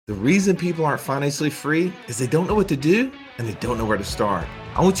The reason people aren't financially free is they don't know what to do and they don't know where to start.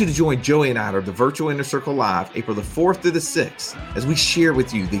 I want you to join Joey and I at the Virtual Inner Circle Live, April the 4th through the 6th, as we share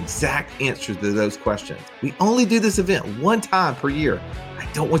with you the exact answers to those questions. We only do this event one time per year. I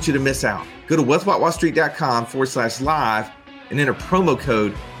don't want you to miss out. Go to wealthwatchwallstreet.com/live and enter promo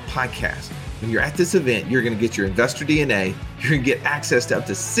code podcast. When you're at this event, you're going to get your investor DNA. You're going to get access to up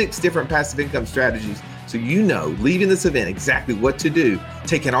to 6 different passive income strategies. So you know, leaving this event, exactly what to do,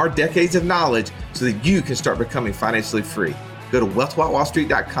 taking our decades of knowledge so that you can start becoming financially free. Go to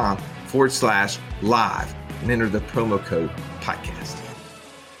wealthwatchwallstreet.com/live and enter the promo code podcast.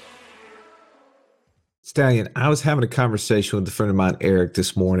 Stallion, I was having a conversation with a friend of mine, Eric,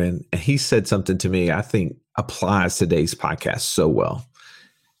 this morning, and he said something to me I think applies to today's podcast so well.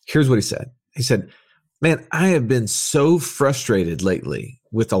 Here's what he said. He said, man, I have been so frustrated lately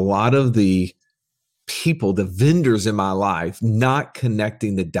with a lot of the people, the vendors in my life, not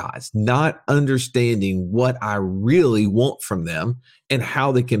connecting the dots, not understanding what I really want from them and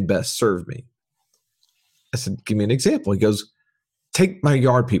how they can best serve me. I said, give me an example. He goes, take my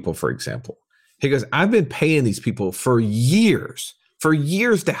yard people, for example. He goes, I've been paying these people for years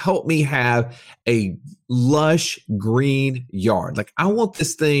to help me have a lush green yard. Like, I want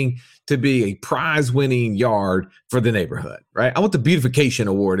this thing to be a prize winning yard for the neighborhood, right? I want the beautification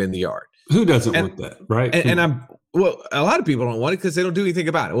award in the yard. Who doesn't want that, right? And a lot of people don't want it because they don't do anything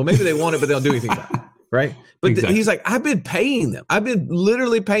about it. Well, maybe they want it, but they don't do anything about it, right? But exactly. He's like, I've been paying them. I've been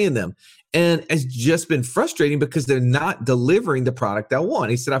literally paying them. And it's just been frustrating because they're not delivering the product I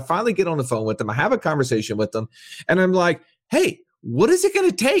want. He said, I finally get on the phone with them. I have a conversation with them. And I'm like, hey, what is it going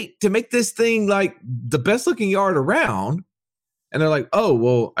to take to make this thing like the best looking yard around? And they're like, oh,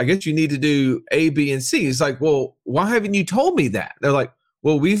 well, I guess you need to do A, B, and C. It's like, well, why haven't you told me that? They're like,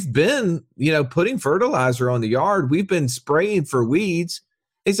 well, we've been, putting fertilizer on the yard. We've been spraying for weeds.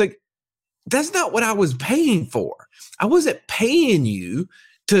 It's like, that's not what I was paying for. I wasn't paying you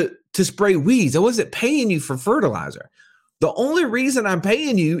to spray weeds. I wasn't paying you for fertilizer. The only reason I'm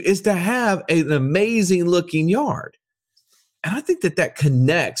paying you is to have an amazing looking yard. And I think that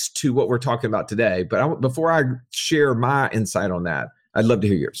connects to what we're talking about today. But before I share my insight on that, I'd love to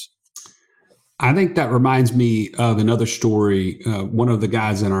hear yours. I think that reminds me of another story. One of the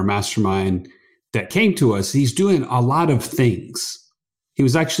guys in our mastermind that came to us, he's doing a lot of things. He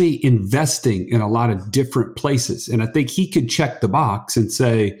was actually investing in a lot of different places. And I think he could check the box and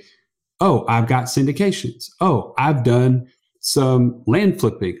say, oh, I've got syndications. Oh, I've done some land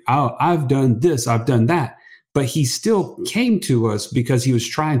flipping. Oh, I've done this. I've done that. But he still came to us because he was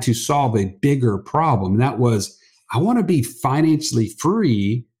trying to solve a bigger problem. And that was, I want to be financially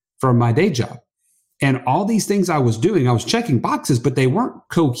free from my day job. And all these things I was doing, I was checking boxes, but they weren't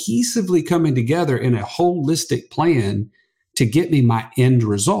cohesively coming together in a holistic plan to get me my end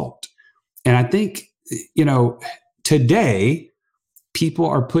result. And I think, today, people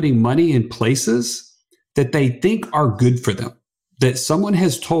are putting money in places that they think are good for them, that someone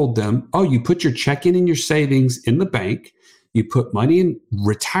has told them, oh, you put your checking and your savings in the bank, you put money in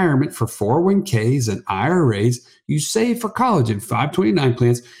retirement for 401ks and IRAs, you save for college and 529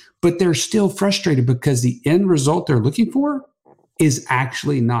 plans, but they're still frustrated because the end result they're looking for is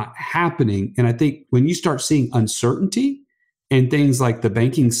actually not happening. And I think when you start seeing uncertainty in things like the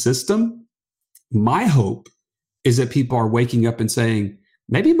banking system, my hope is that people are waking up and saying,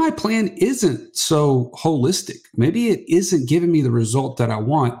 maybe my plan isn't so holistic. Maybe it isn't giving me the result that I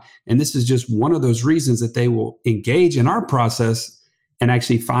want. And this is just one of those reasons that they will engage in our process and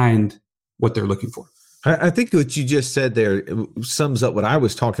actually find what they're looking for. I think what you just said there sums up what I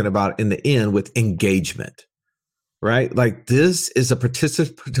was talking about in the end with engagement, right? Like, this is a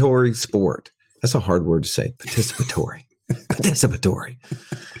participatory sport. That's a hard word to say, participatory. Participatory.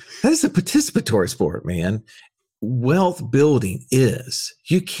 That is a participatory sport, man. Wealth building is.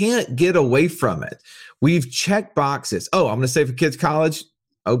 You can't get away from it. We've checked boxes. Oh, I'm going to save for kids' college.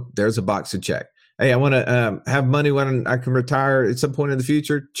 Oh, there's a box to check. Hey, I want to have money when I can retire at some point in the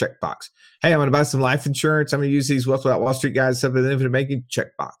future. Check box. Hey, I'm going to buy some life insurance. I'm going to use these Wealth Without Wall Street guys, stuff with infinite making.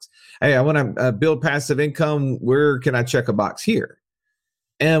 Check box. Hey, I want to build passive income. Where can I check a box here?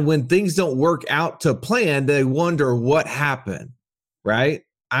 And when things don't work out to plan, they wonder what happened, right?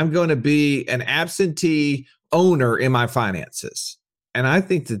 I'm going to be an absentee owner in my finances. And I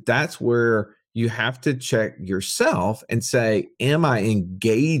think that that's where you have to check yourself and say, am I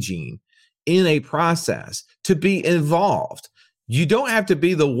engaging in a process to be involved? You don't have to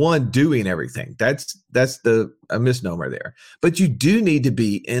be the one doing everything. That's a misnomer there. But you do need to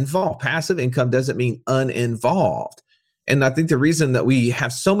be involved. Passive income doesn't mean uninvolved. And I think the reason that we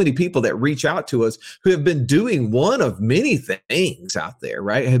have so many people that reach out to us who have been doing one of many things out there,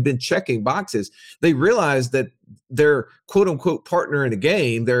 right? Have been checking boxes. They realize that their quote unquote partner in the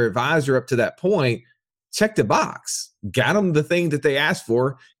game, their advisor up to that point, checked the box, got them the thing that they asked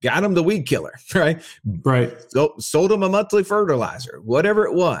for, got them the weed killer, right? Right. So, sold them a monthly fertilizer, whatever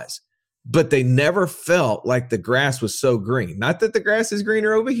it was. But they never felt like the grass was so green. Not that the grass is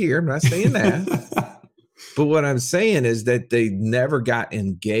greener over here. I'm not saying that. But what I'm saying is that they never got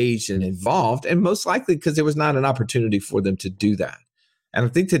engaged and involved, and most likely because there was not an opportunity for them to do that. And I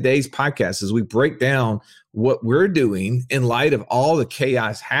think today's podcast, as we break down what we're doing in light of all the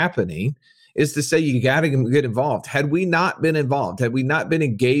chaos happening, is to say you got to get involved. Had we not been involved, had we not been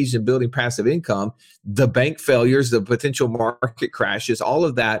engaged in building passive income, the bank failures, the potential market crashes, all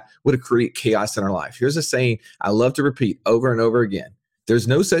of that would have created chaos in our life. Here's a saying I love to repeat over and over again. There's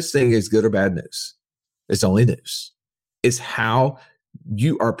no such thing as good or bad news. It's only news. It's how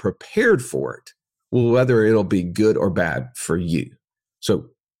you are prepared for it, whether it'll be good or bad for you. So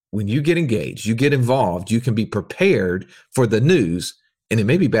when you get engaged, you get involved, you can be prepared for the news, and it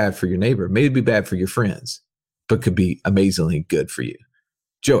may be bad for your neighbor, may be bad for your friends, but could be amazingly good for you.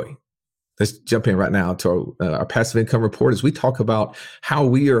 Joey, let's jump in right now to our passive income report as we talk about how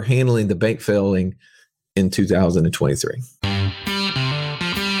we are handling the bank failing in 2023.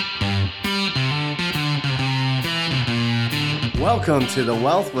 Welcome to the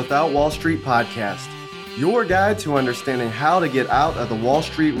Wealth Without Wall Street podcast, your guide to understanding how to get out of the Wall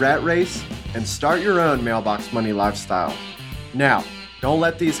Street rat race and start your own mailbox money lifestyle. Now, don't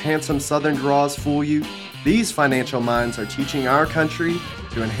let these handsome Southern draws fool you. These financial minds are teaching our country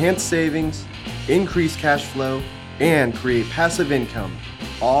to enhance savings, increase cash flow, and create passive income,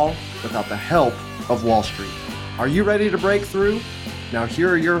 all without the help of Wall Street. Are you ready to break through? Now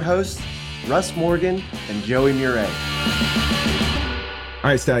here are your hosts, Russ Morgan and Joey Murray. All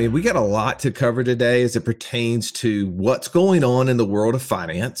right, Stallion, we got a lot to cover today as it pertains to what's going on in the world of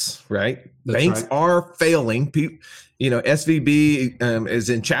finance, right? That's Banks right. are failing. SVB is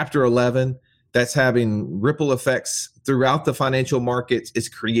in Chapter 11. That's having ripple effects throughout the financial markets. It's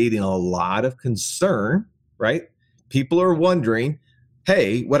creating a lot of concern, right? People are wondering,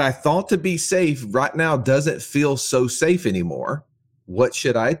 hey, what I thought to be safe right now doesn't feel so safe anymore. What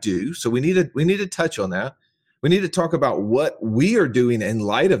should I do? So we need to touch on that. We need to talk about what we are doing in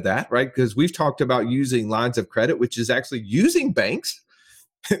light of that, right? Because we've talked about using lines of credit, which is actually using banks.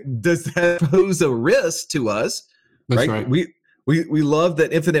 Does that pose a risk to us? That's right. We love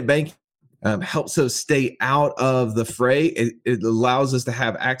that Infinite Bank helps us stay out of the fray. It allows us to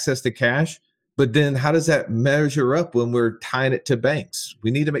have access to cash. But then how does that measure up when we're tying it to banks?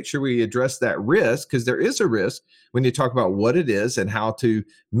 We need to make sure we address that risk, because there is a risk when you talk about what it is and how to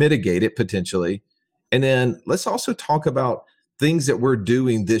mitigate it potentially. And then let's also talk about things that we're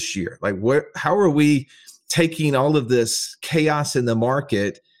doing this year. Like how are we taking all of this chaos in the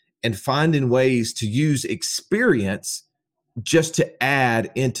market and finding ways to use experience just to add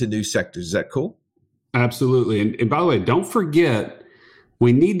into new sectors? Is that cool? Absolutely. And by the way, don't forget,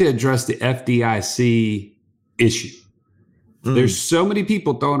 we need to address the FDIC issue. There's so many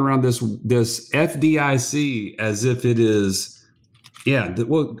people throwing around this FDIC as if it is,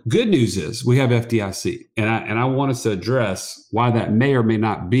 good news is we have FDIC. And I want us to address why that may or may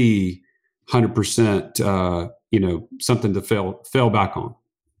not be 100%, something to fail back on.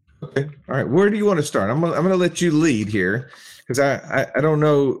 Okay. All right. Where do you want to start? I'm going to let you lead here, because I don't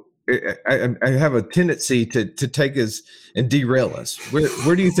know. I have a tendency to take us and derail us.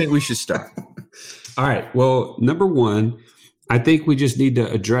 Where do you think we should start? All right. Well, number one, I think we just need to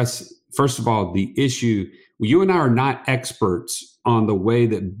address, first of all, the issue. You and I are not experts on the way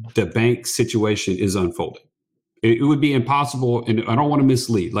that the bank situation is unfolding. It would be impossible, and I don't want to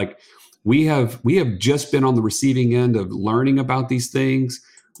mislead. Like we have just been on the receiving end of learning about these things.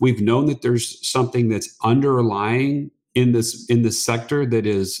 We've known that there's something that's underlying in this sector that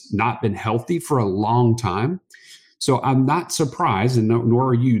has not been healthy for a long time. So I'm not surprised, and nor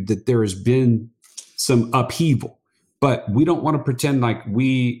are you, that there has been some upheaval. But we don't want to pretend like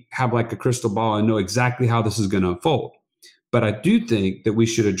we have like a crystal ball and know exactly how this is going to unfold. But I do think that we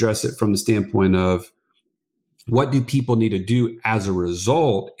should address it from the standpoint of what do people need to do as a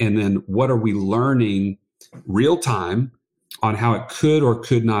result? And then what are we learning real time on how it could or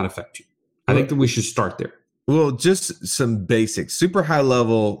could not affect you? I think that we should start there. Well, just some basics, super high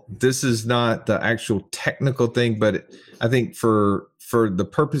level. This is not the actual technical thing, but I think for the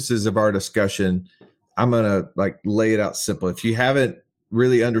purposes of our discussion, I'm going to lay it out simple. If you haven't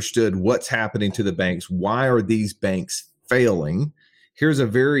really understood what's happening to the banks, why are these banks failing? Here's a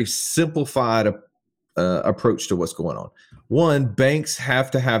very simplified approach to what's going on. One, banks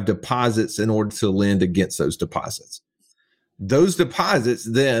have to have deposits in order to lend against those deposits. Those deposits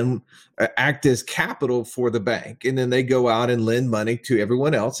then act as capital for the bank, and then they go out and lend money to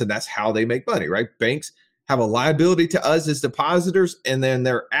everyone else, and that's how they make money, right? Banks have a liability to us as depositors, and then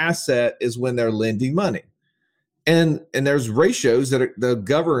their asset is when they're lending money. And there's ratios that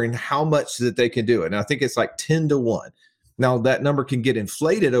govern how much that they can do it. And I think it's like 10 to 1. Now, that number can get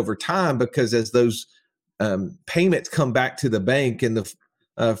inflated over time because as those payments come back to the bank and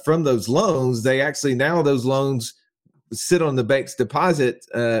from those loans, they actually now those loans sit on the bank's deposit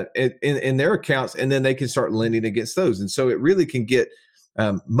in their accounts, and then they can start lending against those. And so it really can get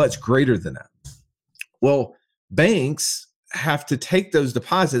much greater than that. Well, banks have to take those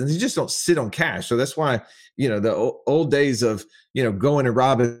deposits, and they just don't sit on cash. So that's why, the old days of, going and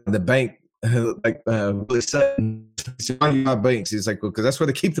robbing the bank, like Willie Sutton, why do you rob banks? He's like, well, because that's where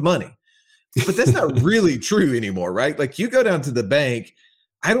they keep the money. But that's not really true anymore, right? Like you go down to the bank,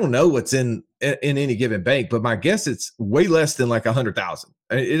 I don't know what's in any given bank, but my guess it's way less than like 100,000.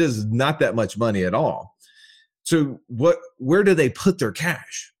 It is not that much money at all. So where do they put their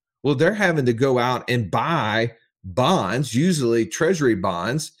cash? Well, they're having to go out and buy bonds, usually treasury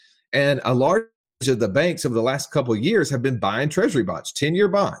bonds, and a large of the banks over the last couple of years have been buying treasury bonds, 10-year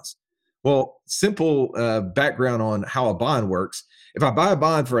bonds. Well, simple background on how a bond works. If I buy a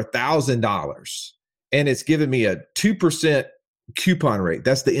bond for $1,000 and it's giving me a 2% coupon rate,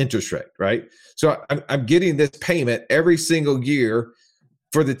 that's the interest rate, right? So I'm getting this payment every single year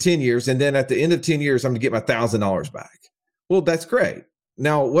for the 10 years. And then at the end of 10 years, I'm going to get my $1,000 back. Well, that's great.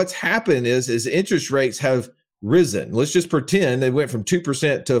 Now, what's happened is interest rates have risen. Let's just pretend they went from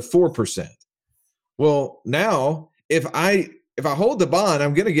 2% to 4%. Well, now if I hold the bond,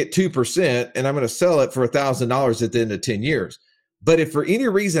 I'm going to get 2% and I'm going to sell it for $1,000 at the end of 10 years. But if for any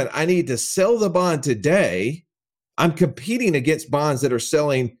reason I need to sell the bond today, I'm competing against bonds that are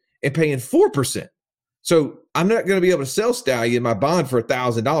selling and paying 4%. So I'm not going to be able to sell Stallion my bond for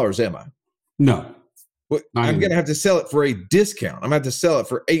 $1,000, am I? No. I'm going to have to sell it for a discount. I'm going to have to sell it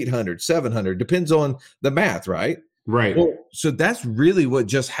for $800, $700. Depends on the math, right? Right. Well, so that's really what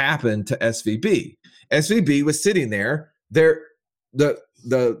just happened to SVB. SVB was sitting there. The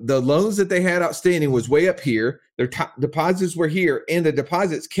loans that they had outstanding was way up here. Their deposits were here, and the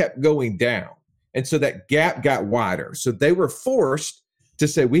deposits kept going down. And so that gap got wider. So they were forced to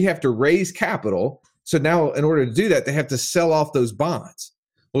say, we have to raise capital. So now in order to do that, they have to sell off those bonds.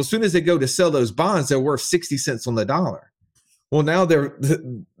 Well, as soon as they go to sell those bonds, they're worth 60 cents on the dollar. Well, now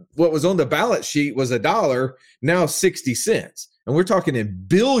what was on the balance sheet was $1, now 60 cents. And we're talking in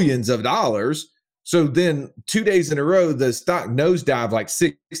billions of dollars. So then 2 days in a row, the stock nosedive like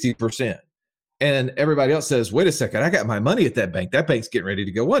 60%. And everybody else says, wait a second, I got my money at that bank. That bank's getting ready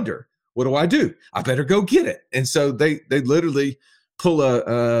to go under. What do? I better go get it. And so they literally pull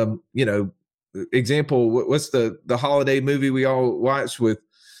a, example. What's the holiday movie we all watch with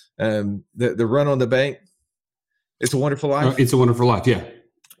the run on the bank? It's a Wonderful Life. It's a Wonderful Life. Yeah.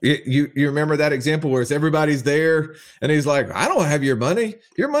 You remember that example where it's everybody's there and he's like, I don't have your money.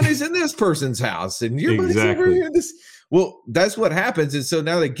 Your money's in this person's house and your money's over here in this. Well, that's what happens. And so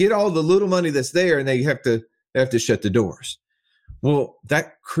now they get all the little money that's there and they have to shut the doors. Well,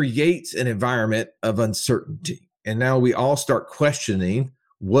 that creates an environment of uncertainty. And now we all start questioning,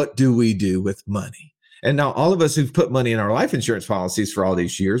 what do we do with money? And now all of us who've put money in our life insurance policies for all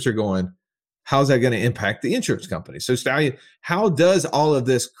these years are going, how's that going to impact the insurance company? So Stallion, how does all of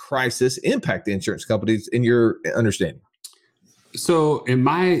this crisis impact the insurance companies in your understanding? So in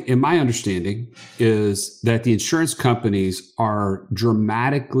my understanding is that the insurance companies are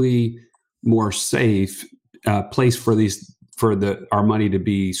dramatically more safe place for our money to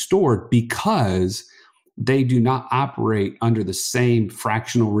be stored because they do not operate under the same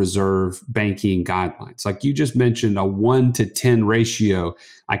fractional reserve banking guidelines. Like you just mentioned, a 1 to 10 ratio.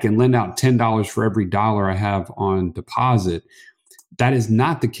 I can lend out $10 for every dollar I have on deposit. That is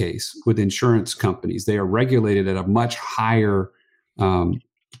not the case with insurance companies. They are regulated at a much higher, how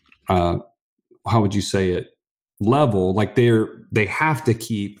would you say it, level. Like they have to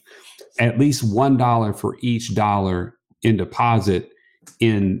keep at least $1 for each dollar in deposit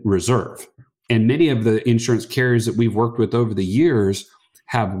in reserve. And many of the insurance carriers that we've worked with over the years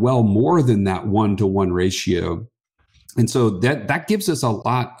have well more than that 1-to-1 ratio. And so that gives us a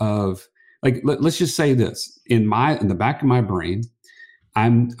lot of, like, let's just say this, in the back of my brain,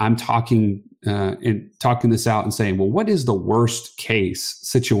 I'm talking this out and saying, well, what is the worst case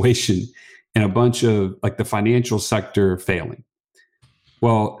situation in a bunch of like the financial sector failing?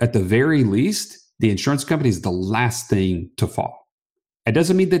 Well, at the very least, the insurance company is the last thing to fall. It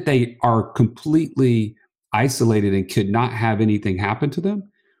doesn't mean that they are completely isolated and could not have anything happen to them,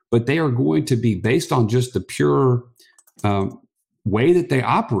 but they are going to be based on just the pure way that they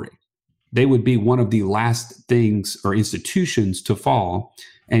operate. They would be one of the last things or institutions to fall.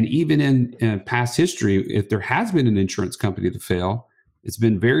 And even in past history, if there has been an insurance company to fail, it's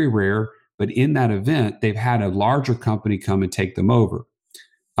been very rare. But in that event, they've had a larger company come and take them over.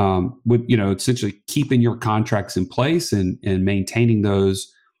 With essentially keeping your contracts in place and maintaining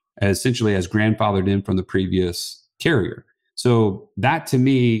those essentially as grandfathered in from the previous carrier. So that to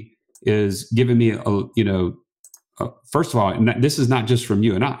me is giving me first of all, and this is not just from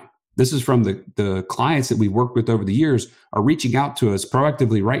you and I. This is from the clients that we've worked with over the years are reaching out to us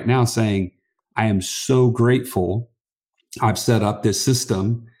proactively right now saying, I am so grateful I've set up this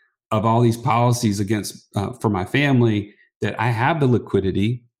system of all these policies against for my family, that I have the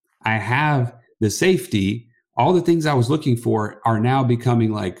liquidity, I have the safety, all the things I was looking for are now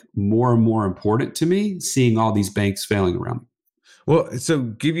becoming like more and more important to me, seeing all these banks failing around me. Well, so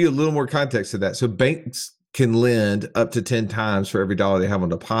give you a little more context to that. So banks can lend up to 10 times for every dollar they have on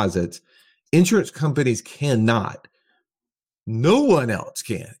deposits. Insurance companies cannot. No one else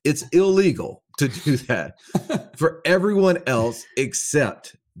can. It's illegal to do that for everyone else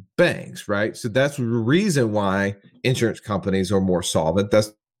except banks, right? So that's the reason why insurance companies are more solvent.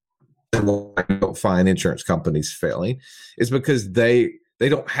 That's why you don't find insurance companies failing. It's because they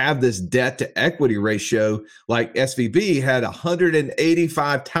don't have this debt to equity ratio like SVB had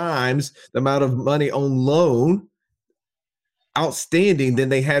 185 times the amount of money on loan outstanding than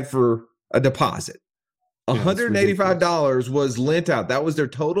they had for a deposit. $185 was lent out. That was their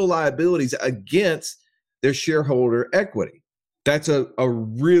total liabilities against their shareholder equity. That's a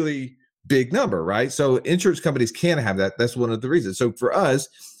really big number, right? So insurance companies can have that. That's one of the reasons. So for us,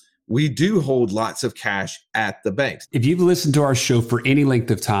 we do hold lots of cash at the banks. If you've listened to our show for any length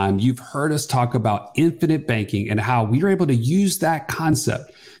of time, you've heard us talk about infinite banking and how we are able to use that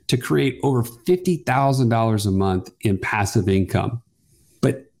concept to create over $50,000 a month in passive income.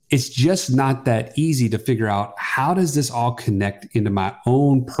 But it's just not that easy to figure out, how does this all connect into my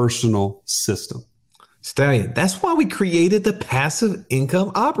own personal system? Stallion, that's why we created the passive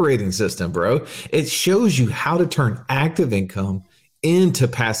income operating system, bro. It shows you how to turn active income into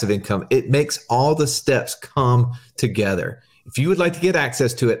passive income. It makes all the steps come together. If you would like to get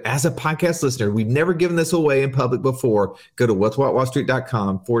access to it as a podcast listener, we've never given this away in public before. Go to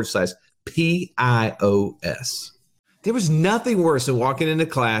wealthwithoutwallstreet.com/PIOS. There was nothing worse than walking into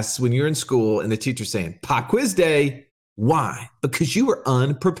class when you're in school and the teacher saying, pop quiz day. Why? Because you were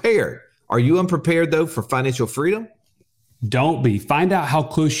unprepared. Are you unprepared, though, for financial freedom? Don't be. Find out how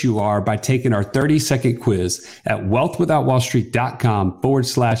close you are by taking our 30-second quiz at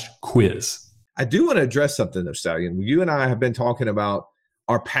wealthwithoutwallstreet.com/quiz. I do want to address something, though, Stallion. You and I have been talking about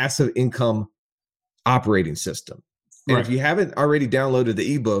our passive income operating system. And if you haven't already downloaded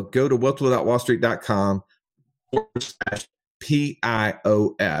the ebook, go to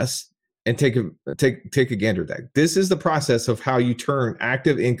wealthwithoutwallstreet.com/PIOS and take a gander at that. This is the process of how you turn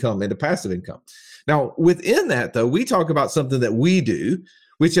active income into passive income. Now, within that, though, we talk about something that we do,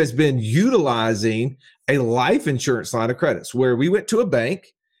 which has been utilizing a life insurance line of credits, where we went to a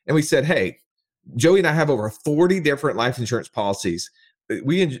bank and we said, hey, Joey and I have over 40 different life insurance policies.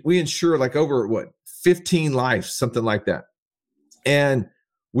 We insure like over 15 lives, something like that. And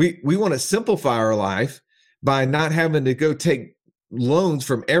we want to simplify our life by not having to go take loans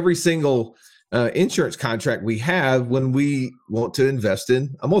from every single insurance contract we have when we want to invest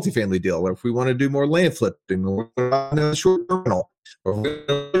in a multifamily deal, or if we want to do more land flipping, or a short terminal, or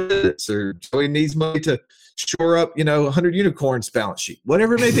Joey needs money to shore up, 100 unicorns balance sheet,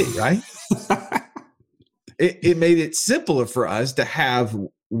 whatever it may be, right? It made it simpler for us to have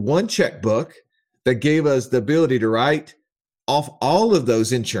one checkbook that gave us the ability to write off all of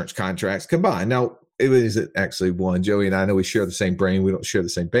those insurance contracts combined. Now, it was actually one. Joey and I know we share the same brain. We don't share the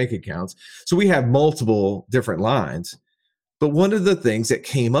same bank accounts. So we have multiple different lines. But one of the things that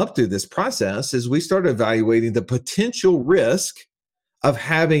came up through this process is we started evaluating the potential risk of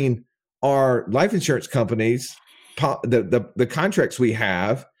having our life insurance companies, the contracts we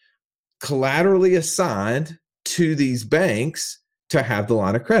have, collaterally assigned to these banks to have the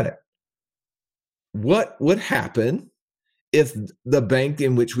line of credit. What would happen if the bank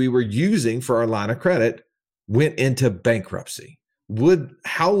in which we were using for our line of credit went into bankruptcy?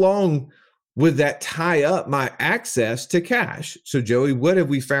 How long would that tie up my access to cash? So Joey, what have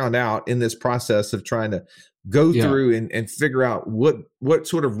we found out in this process of trying to go through and figure out what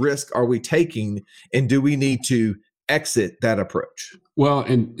sort of risk are we taking, and do we need to exit that approach? Well,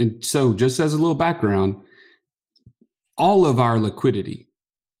 and so just as a little background, all of our liquidity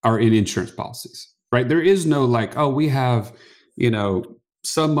are in insurance policies, right? There is no like, oh, we have,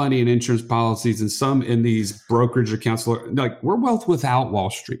 some money in insurance policies and some in these brokerage accounts. Like, we're Wealth Without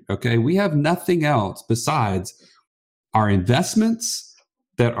Wall Street. Okay. We have nothing else besides our investments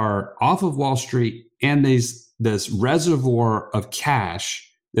that are off of Wall Street and this reservoir of cash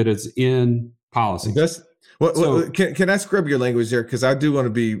that is in policies. Can I scrub your language there? Because I do want to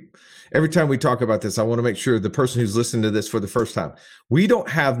be, every time we talk about this, I want to make sure the person who's listening to this for the first time, we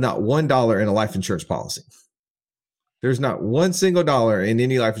don't have not $1 in a life insurance policy. There's not one single dollar in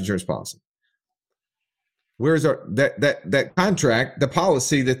any life insurance policy. Where's that contract, the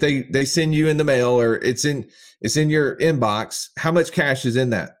policy that they send you in the mail, or it's in your inbox? How much cash is in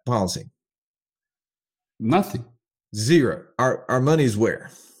that policy? Nothing. Zero. Our money's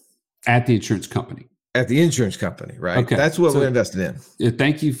where? At the insurance company. At the insurance company, right? Okay. That's what we're invested in.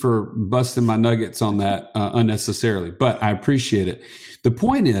 Thank you for busting my nuggets on that unnecessarily, but I appreciate it. The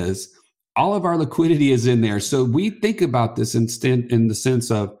point is, all of our liquidity is in there. So we think about this in the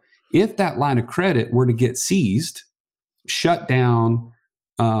sense of, if that line of credit were to get seized, shut down,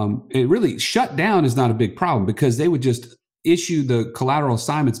 shut down is not a big problem, because they would just issue the collateral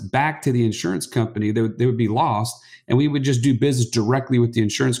assignments back to the insurance company. They would be lost, and we would just do business directly with the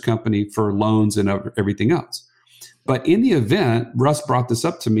insurance company for loans and everything else. But in the event, Russ brought this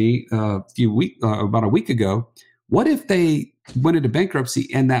up to me about a week ago. What if they went into bankruptcy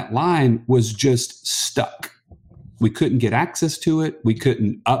and that line was just stuck? We couldn't get access to it. We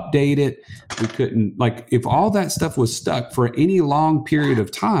couldn't update it. We couldn't, if all that stuff was stuck for any long period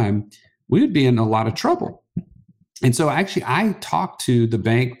of time, we would be in a lot of trouble. And so actually, I talked to the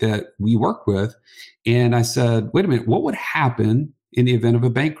bank that we work with, and I said, wait a minute, what would happen in the event of a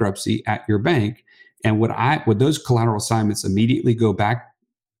bankruptcy at your bank? And would those collateral assignments immediately go back,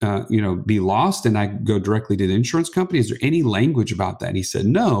 be lost, and I go directly to the insurance company? Is there any language about that? And he said,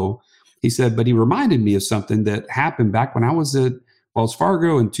 no. He said, but he reminded me of something that happened back when I was at Wells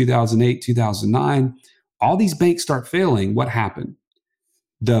Fargo in 2008, 2009. All these banks start failing. What happened?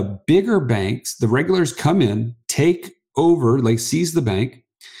 The bigger banks, the regulars come in, take over, seize the bank.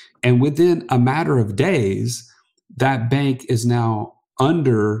 And within a matter of days, that bank is now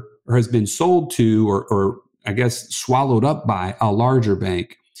under, or has been sold to, or I guess swallowed up by a larger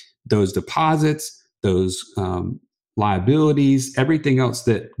bank. Those deposits, those liabilities, everything else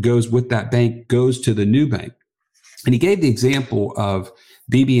that goes with that bank goes to the new bank. And he gave the example of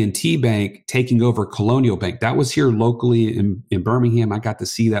BB&T Bank taking over Colonial Bank. That was here locally in Birmingham. I got to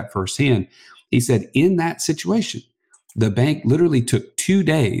see that firsthand. He said in that situation, the bank literally took 2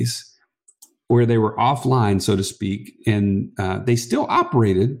 days where they were offline, so to speak, and they still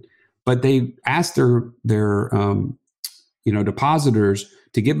operated, but they asked their depositors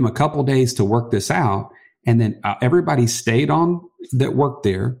to give them a couple days to work this out. And then everybody stayed on that worked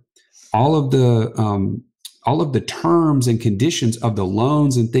there. All of the terms and conditions of the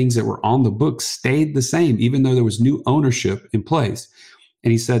loans and things that were on the books stayed the same, even though there was new ownership in place.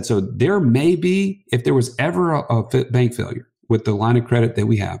 And he said, so there may be, if there was ever a bank failure with the line of credit that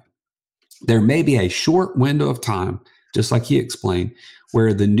we have, there may be a short window of time, just like he explained,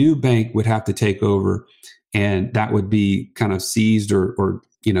 where the new bank would have to take over, and that would be kind of seized or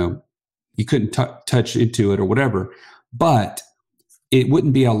you couldn't touch into it or whatever, but it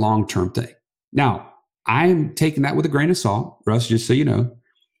wouldn't be a long-term thing. Now, I'm taking that with a grain of salt, Russ, just so you know,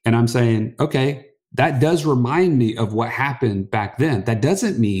 and I'm saying, okay, that does remind me of what happened back then. That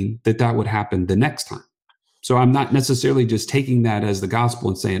doesn't mean that would happen the next time. So I'm not necessarily just taking that as the gospel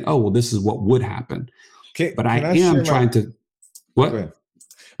and saying, oh, well, this is what would happen. But I am trying to, what?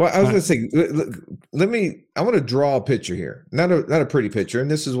 Well, I was going to say, I want to draw a picture here, not a pretty picture. And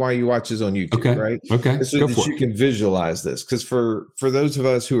this is why you watch this on YouTube, right? Okay. So that you can visualize this. Because for those of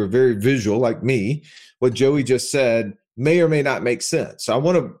us who are very visual, like me, what Joey just said may or may not make sense. So I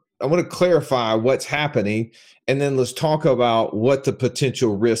want to clarify what's happening, and then let's talk about what the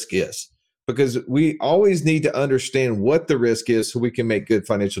potential risk is. Because we always need to understand what the risk is so we can make good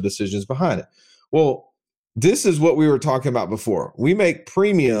financial decisions behind it. Well, this is what we were talking about before. We make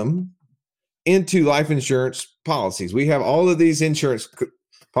premium into life insurance policies. We have all of these insurance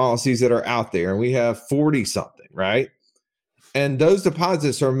policies that are out there, and we have 40 something, right? And those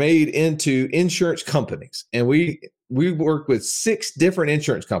deposits are made into insurance companies. And we work with 6 different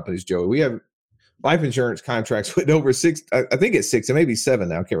insurance companies, Joey. We have life insurance contracts with over 6, I think it's 6, and maybe 7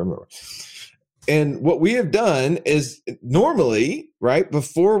 now, I can't remember. And what we have done is normally, right,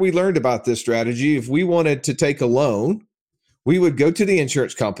 before we learned about this strategy, if we wanted to take a loan, we would go to the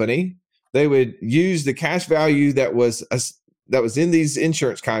insurance company. They would use the cash value that was in these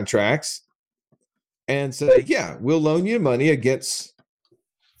insurance contracts, and say, yeah, we'll loan you money against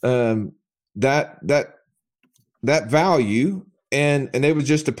that value, and they would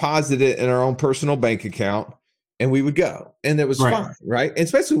just deposit it in our own personal bank account, and we would go, and it was fine, right? And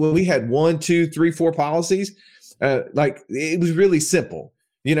especially when we had 1, 2, 3, 4 policies, like it was really simple.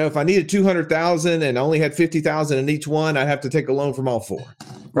 You know, if I needed 200,000 and only had 50,000 in each one, I'd have to take a loan from all 4,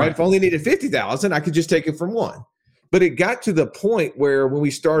 right? If I only needed 50,000, I could just take it from one. But it got to the point where when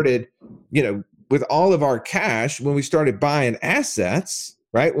we started, you know, with all of our cash, when we started buying assets,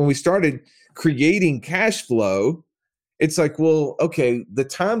 right? When we started creating cash flow, it's like, well, okay, the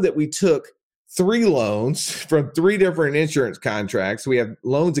time that we took 3 loans from 3 different insurance contracts, we have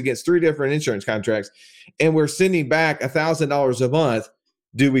loans against 3 different insurance contracts, and we're sending back $1,000 a month.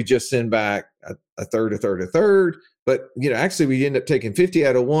 Do we just send back a third? But, you know, actually we end up taking 50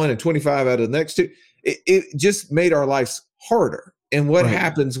 out of one and 25 out of the next 2. It just made our lives harder. And what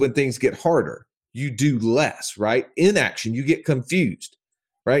happens when things get harder? You do less, right? Inaction, you get confused,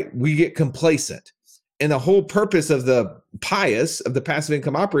 right? We get complacent. And the whole purpose of the passive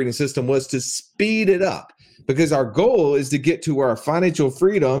income operating system was to speed it up, because our goal is to get to where our financial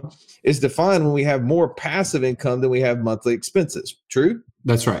freedom is defined when we have more passive income than we have monthly expenses. True?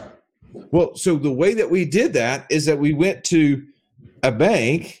 That's right. Well, so the way that we did that is that we went to a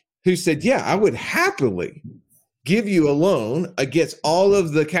bank who said, yeah, I would happily give you a loan against all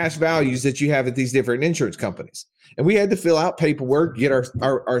of the cash values that you have at these different insurance companies. And we had to fill out paperwork, get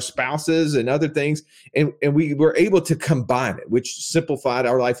our spouses and other things. And we were able to combine it, which simplified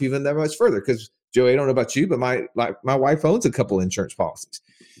our life even that much further. Because Joey, I don't know about you, but my wife owns a couple insurance policies.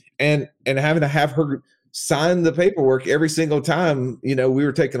 And having to have her sign the paperwork every single time, you know, we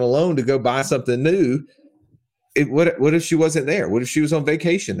were taking a loan to go buy something new. What if she wasn't there? What if she was on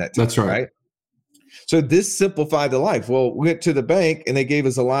vacation that time? That's right. So this simplified the life. Well, we went to the bank and they gave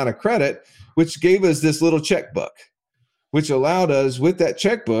us a line of credit, which gave us this little checkbook, which allowed us with that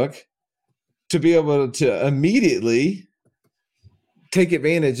checkbook to be able to immediately take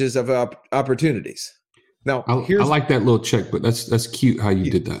advantages of opportunities. Now, I like that little checkbook. That's cute how you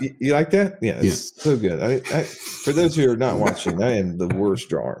did that. You like that? Yeah, it's so good. I, for those who are not watching, I am the worst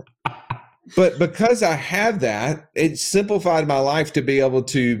drawer. But because I have that, it simplified my life to be able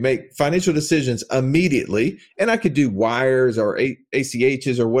to make financial decisions immediately. And I could do wires or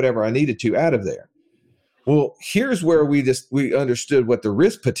ACHs or whatever I needed to out of there. Well, here's where we understood what the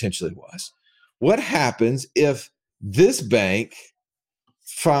risk potentially was. What happens if this bank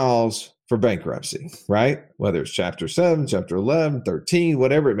files for bankruptcy, right? Whether it's Chapter 7, Chapter 11, 13,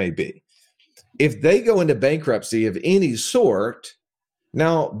 whatever it may be. If they go into bankruptcy of any sort,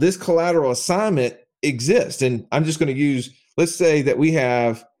 now this collateral assignment exists. And I'm just going to use, let's say that we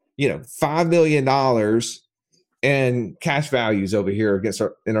have, $5 million and cash values over here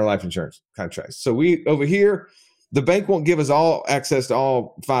in our life insurance contracts. So we over here, the bank won't give us all access to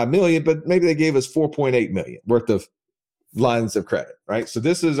all 5 million, but maybe they gave us 4.8 million worth of lines of credit, right? So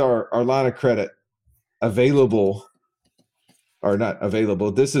this is our line of credit available or not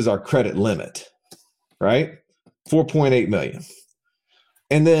available. This is our credit limit, right? 4.8 million.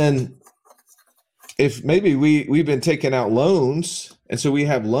 And then if maybe we've been taking out loans, and so we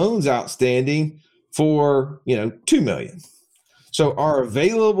have loans outstanding for, 2 million. So our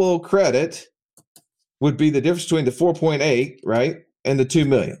available credit would be the difference between the 4.8, right, and the 2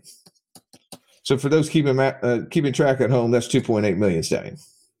 million. So for those keeping track at home, that's 2.8 million staying.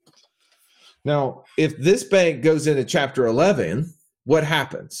 Now, if this bank goes into Chapter 11, what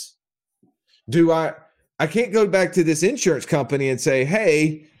happens? I can't go back to this insurance company and say,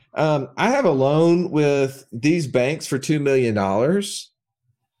 hey, I have a loan with these banks for $2 million.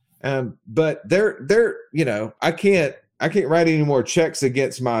 But they're, I can't write any more checks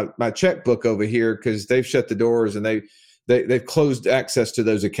against my checkbook over here because they've shut the doors and they've closed access to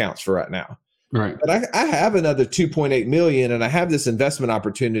those accounts for right now. Right. But I have another 2.8 million and I have this investment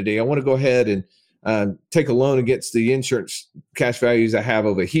opportunity. I want to go ahead and take a loan against the insurance cash values I have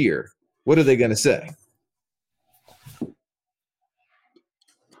over here. What are they going to say?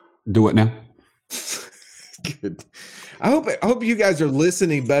 Do it now. Good. I hope you guys are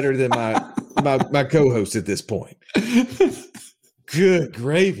listening better than my co-host at this point. Good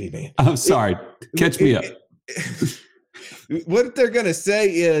gravy, man. I'm sorry. Catch me up. What they're going to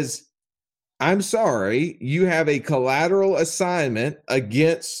say is, I'm sorry, you have a collateral assignment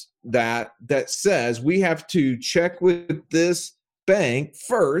against that says we have to check with this bank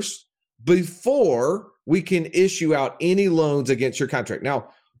first before we can issue out any loans against your contract. Now,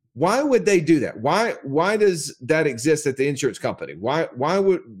 why would they do that? Why does that exist at the insurance company? Why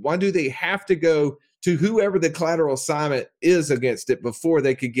do they have to go to whoever the collateral assignment is against it before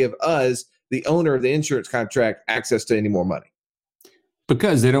they could give us the owner of the insurance contract access to any more money.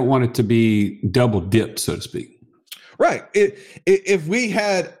 Because they don't want it to be double dipped, so to speak. Right. If we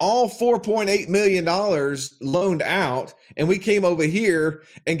had all $4.8 million loaned out and we came over here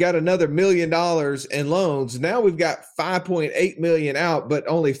and got another $1 million in loans, now we've got $5.8 million out, but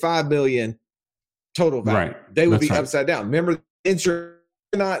only $5 million total value. Right. They would That's be right. upside down. Remember, insurance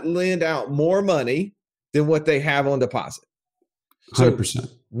cannot lend out more money than what they have on deposit. So 100%.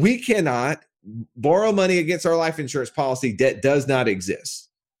 we cannot borrow money against our life insurance policy. That does not exist.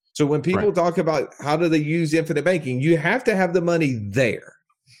 So when people talk about how do they use infinite banking, you have to have the money there.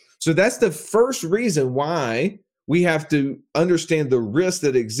 So that's the first reason why we have to understand the risk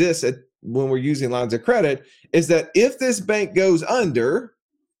that exists when we're using lines of credit, is that if this bank goes under,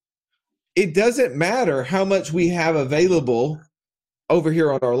 it doesn't matter how much we have available over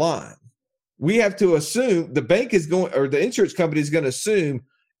here on our line. We have to assume the bank is going, or the insurance company is going to assume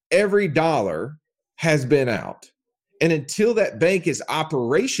every dollar has been out. And until that bank is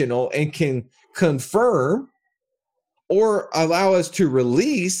operational and can confirm or allow us to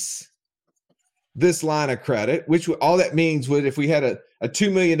release this line of credit, which all that means would, if we had a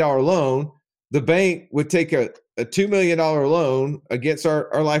 $2 million loan, the bank would take a $2 million loan against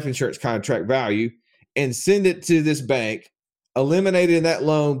our life insurance contract value and send it to this bank, eliminating that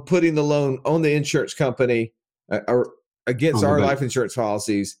loan, putting the loan on the insurance company or against our life insurance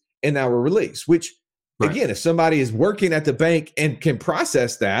policies, and now we're released, which again, if somebody is working at the bank and can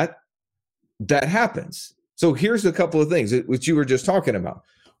process that, that happens. So here's a couple of things which you were just talking about.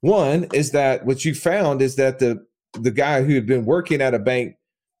 One is that what you found is that the guy who had been working at a bank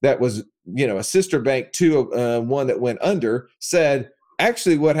that was, a sister bank to one that went under said,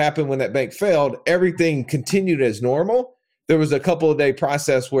 actually what happened when that bank failed, everything continued as normal. There was a couple of day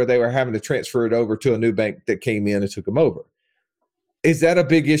process where they were having to transfer it over to a new bank that came in and took them over. Is that a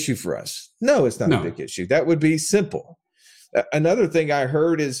big issue for us? No, it's not a big issue. That would be simple. Another thing I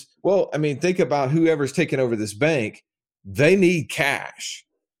heard is, think about whoever's taking over this bank. They need cash.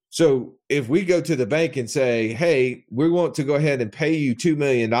 So if we go to the bank and say, hey, we want to go ahead and pay you $2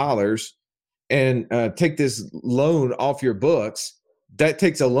 million and take this loan off your books, that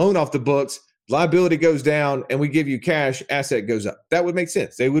takes a loan off the books, liability goes down, and we give you cash, asset goes up. That would make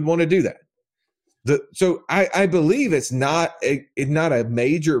sense. They would want to do that. So I believe it's not a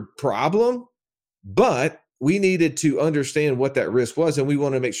major problem, but we needed to understand what that risk was, and we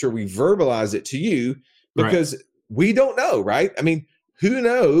want to make sure we verbalize it to you because we don't know, right? I mean, who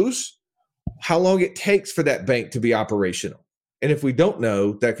knows how long it takes for that bank to be operational? And if we don't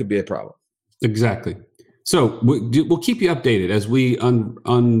know, that could be a problem. Exactly. So we'll keep you updated as we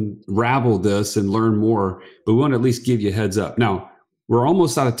unravel this and learn more, but we want to at least give you a heads up. Now, we're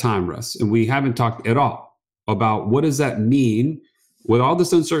almost out of time, Russ, and we haven't talked at all about what does that mean with all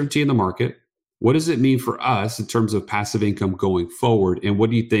this uncertainty in the market. What does it mean for us in terms of passive income going forward? And what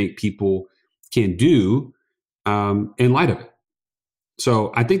do you think people can do in light of it?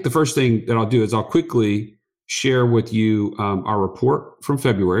 So I think the first thing that I'll do is I'll quickly share with you our report from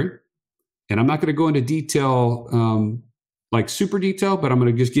February. And I'm not going to go into detail, like super detail, but I'm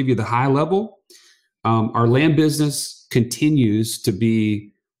going to just give you the high level. Our land business continues to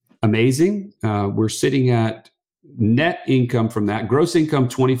be amazing. We're sitting at net income from that. Gross income,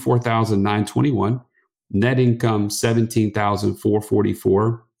 $24,921. Net income,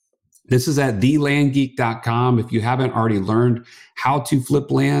 $17,444. This is at thelandgeek.com. If you haven't already learned how to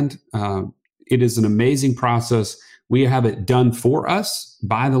flip land, it is an amazing process. We have it done for us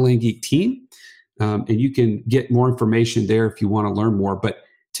by the Land Geek team. And you can get more information there if you want to learn more. But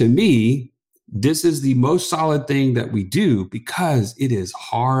to me, this is the most solid thing that we do because it is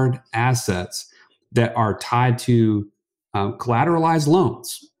hard assets that are tied to collateralized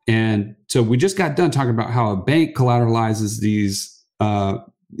loans. And so we just got done talking about how a bank collateralizes these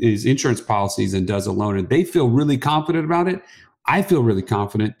insurance policies and does a loan, and they feel really confident about it. I feel really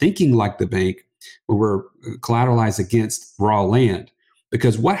confident thinking like the bank when we're collateralized against raw land.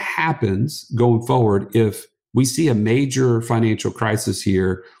 Because what happens going forward if we see a major financial crisis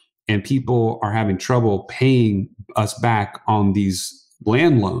here and people are having trouble paying us back on these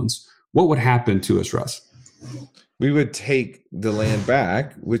land loans? What would happen to us, Russ? We would take the land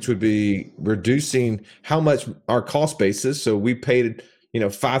back, which would be reducing how much our cost basis. So we paid,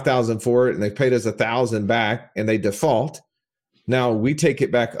 $5,000 for it, and they paid us $1,000 back, and they default. Now we take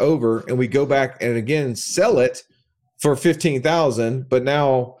it back over, and we go back and again sell it for $15,000. But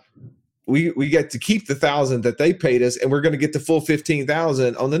now we get to keep the $1,000 that they paid us, and we're going to get the full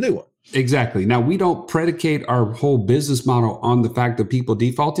 $15,000 on the new one. Exactly. Now, we don't predicate our whole business model on the fact of people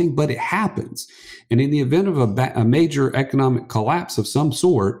defaulting, but it happens. And in the event of a major economic collapse of some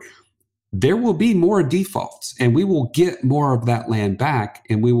sort, there will be more defaults and we will get more of that land back,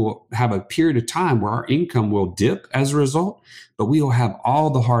 and we will have a period of time where our income will dip as a result, but we will have all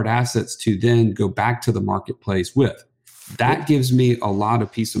the hard assets to then go back to the marketplace with. That gives me a lot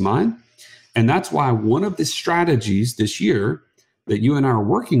of peace of mind. And that's why one of the strategies this year that you and I are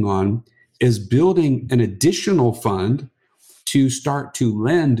working on is building an additional fund to start to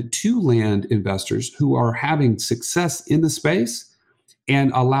lend to land investors who are having success in the space,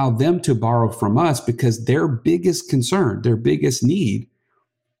 and allow them to borrow from us, because their biggest concern, their biggest need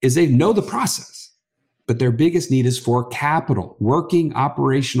is they know the process, but their biggest need is for capital, working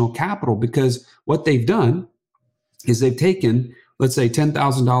operational capital, because what they've done is they've taken, let's say,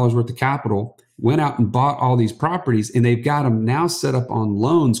 $10,000 worth of capital, went out and bought all these properties, and they've got them now set up on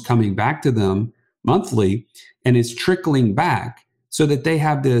loans coming back to them monthly, and it's trickling back, so that they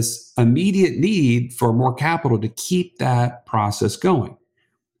have this immediate need for more capital to keep that process going.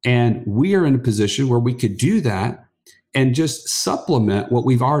 And we are in a position where we could do that and just supplement what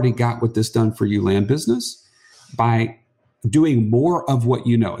we've already got with this Done For You land business by doing more of what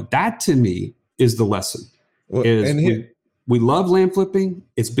you know. That, to me, is the lesson. Well, we love land flipping.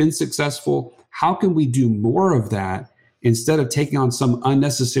 It's been successful. How can we do more of that instead of taking on some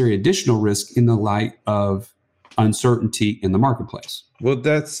unnecessary additional risk in the light of uncertainty in the marketplace? Well,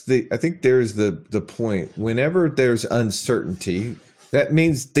 I think there's the point. Whenever there's uncertainty, that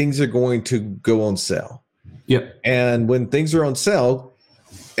means things are going to go on sale. Yep. And when things are on sale,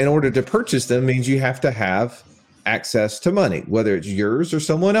 in order to purchase them means you have to have access to money, whether it's yours or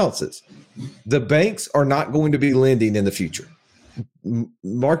someone else's. The banks are not going to be lending in the future.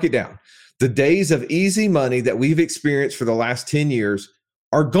 Mark it down. The days of easy money that we've experienced for the last 10 years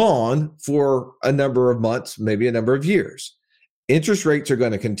are gone for a number of months, maybe a number of years. Interest rates are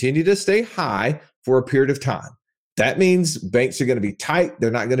going to continue to stay high for a period of time. That means banks are going to be tight.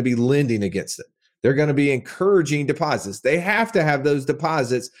 They're not going to be lending against it. They're going to be encouraging deposits. They have to have those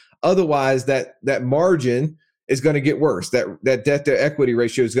deposits. Otherwise, that margin is going to get worse. That debt to equity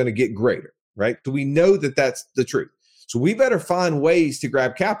ratio is going to get greater, right? So we know that that's the truth. So we better find ways to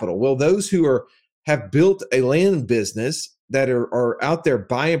grab capital. Well, those who have built a land business that are out there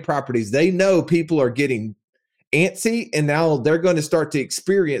buying properties, they know people are getting antsy, and now they're going to start to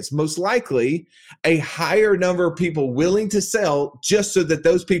experience, most likely, a higher number of people willing to sell just so that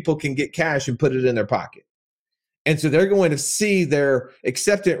those people can get cash and put it in their pocket. And so they're going to see their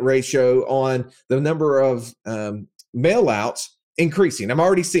acceptance ratio on the number of mail outs increasing. I'm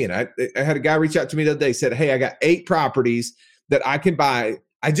already seeing it. I had a guy reach out to me the other day, said, "Hey, I got 8 properties that I can buy.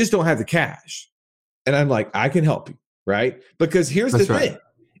 I just don't have the cash." And I'm like, I can help you, right? Because here's the thing,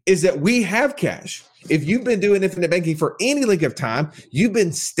 is that we have cash. If you've been doing infinite banking for any length of time, you've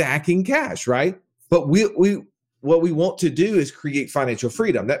been stacking cash, right? But what we want to do is create financial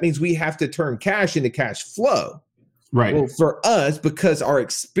freedom. That means we have to turn cash into cash flow. Right. Well, for us, because our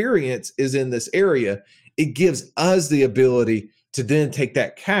experience is in this area, it gives us the ability to then take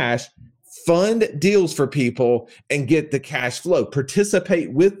that cash, fund deals for people, and get the cash flow,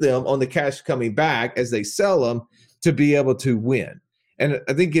 participate with them on the cash coming back as they sell them to be able to win. And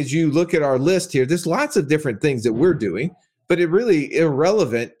I think as you look at our list here, there's lots of different things that we're doing, but it really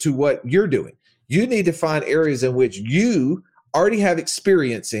irrelevant to what you're doing. You need to find areas in which you already have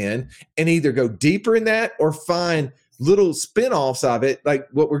experience in and either go deeper in that or find little spin-offs of it, like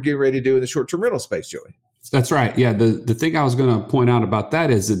what we're getting ready to do in the short-term rental space, Joey. That's right. Yeah. The thing I was going to point out about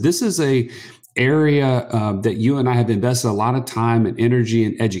that is that this is a area that you and I have invested a lot of time and energy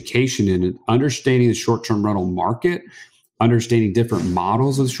and education in, understanding the short-term rental market, understanding different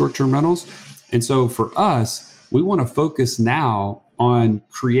models of short-term rentals. And so for us, we want to focus now on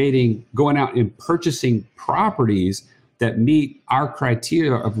going out and purchasing properties that meet our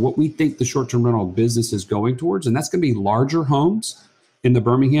criteria of what we think the short-term rental business is going towards. And that's going to be larger homes in the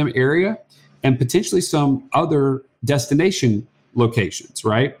Birmingham area and potentially some other destination locations,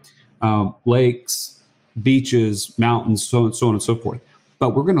 right? Lakes, beaches, mountains, so on and so forth.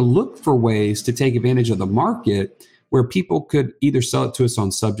 But we're going to look for ways to take advantage of the market where people could either sell it to us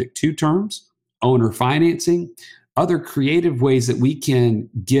on subject to terms, owner financing, other creative ways that we can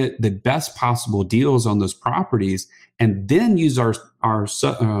get the best possible deals on those properties, and then use our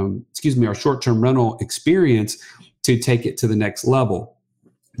short-term rental experience to take it to the next level.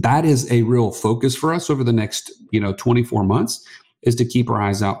 That is a real focus for us over the next 24 months, is to keep our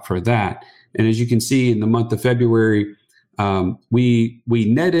eyes out for that. And as you can see, in the month of February, we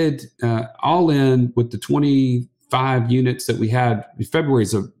netted all in with the 25 units that we had. February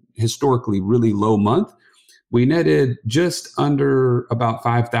is a historically really low month. We netted just under about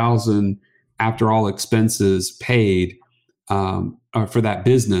 $5,000 after all expenses paid for that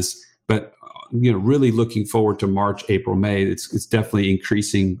business. But really looking forward to March, April, May. It's definitely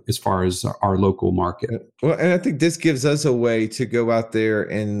increasing as far as our local market. Well, and I think this gives us a way to go out there,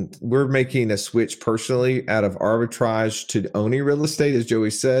 and we're making a switch personally out of arbitrage to owning real estate, as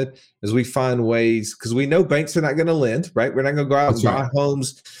Joey said, as we find ways, because we know banks are not going to lend, right? We're not going to go out and buy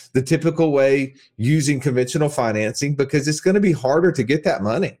homes the typical way using conventional financing, because it's going to be harder to get that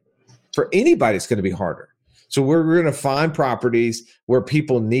money. For anybody, it's going to be harder. So we're going to find properties where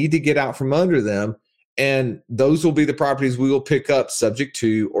people need to get out from under them, and those will be the properties we will pick up subject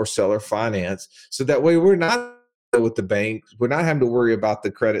to or seller finance. So that way we're not with the bank, we're not having to worry about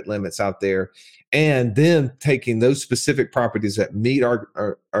the credit limits out there, and then taking those specific properties that meet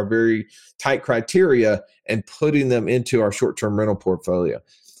our very tight criteria and putting them into our short-term rental portfolio.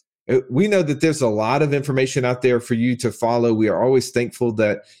 We know that there's a lot of information out there for you to follow. We are always thankful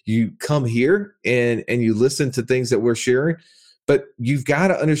that you come here and you listen to things that we're sharing, but you've got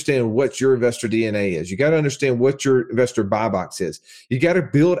to understand what your investor DNA is. You got to understand what your investor buy box is. You got to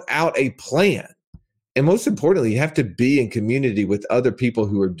build out a plan. And most importantly, you have to be in community with other people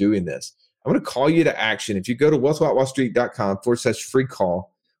who are doing this. I'm going to call you to action. If you go to wealthwithoutwallstreet.com/free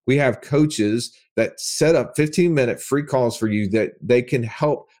call, we have coaches that set up 15-minute free calls for you that they can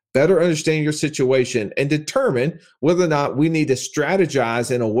help better understand your situation and determine whether or not we need to strategize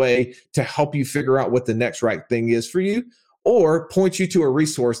in a way to help you figure out what the next right thing is for you, or point you to a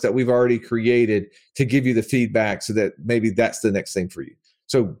resource that we've already created to give you the feedback so that maybe that's the next thing for you.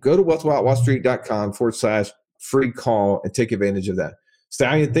 So go to wealthwithoutwallstreet.com/free call and take advantage of that.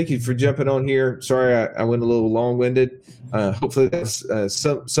 Stallion, thank you for jumping on here. Sorry, I went a little long-winded. Hopefully that's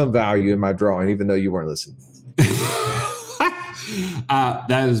some value in my drawing, even though you weren't listening.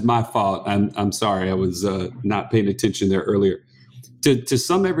 That is my fault. I'm sorry. I was not paying attention there earlier. To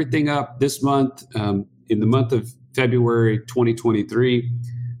sum everything up, this month, in the month of February 2023,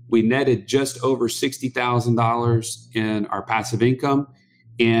 we netted just over $60,000 in our passive income.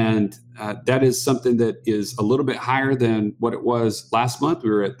 And that is something that is a little bit higher than what it was last month. We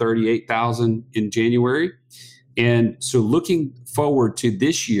were at $38,000 in January. And so looking forward to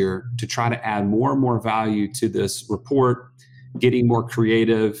this year to try to add more and more value to this report, getting more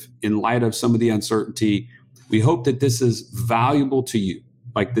creative in light of some of the uncertainty. We hope that this is valuable to you,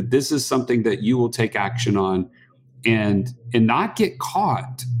 like that this is something that you will take action on and not get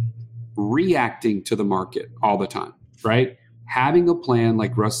caught reacting to the market all the time, right? Having a plan,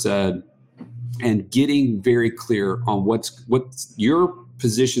 like Russ said, and getting very clear on what's your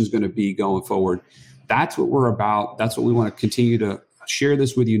position is going to be going forward. That's what we're about. That's what we want to continue to share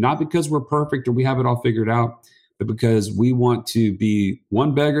this with you, not because we're perfect or we have it all figured out, but because we want to be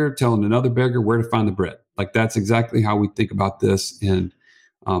one beggar telling another beggar where to find the bread. Like that's exactly how we think about this. And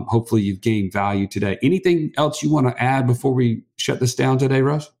hopefully you've gained value today. Anything else you want to add before we shut this down today,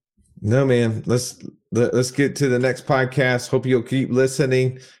 Russ? No, man. Let's get to the next podcast. Hope you'll keep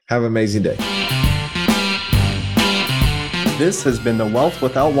listening. Have an amazing day. This has been the Wealth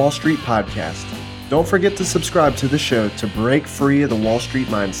Without Wall Street podcast. Don't forget to subscribe to the show to break free of the Wall Street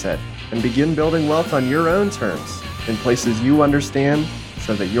mindset and begin building wealth on your own terms in places you understand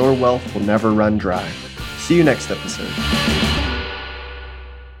so that your wealth will never run dry. See you next episode.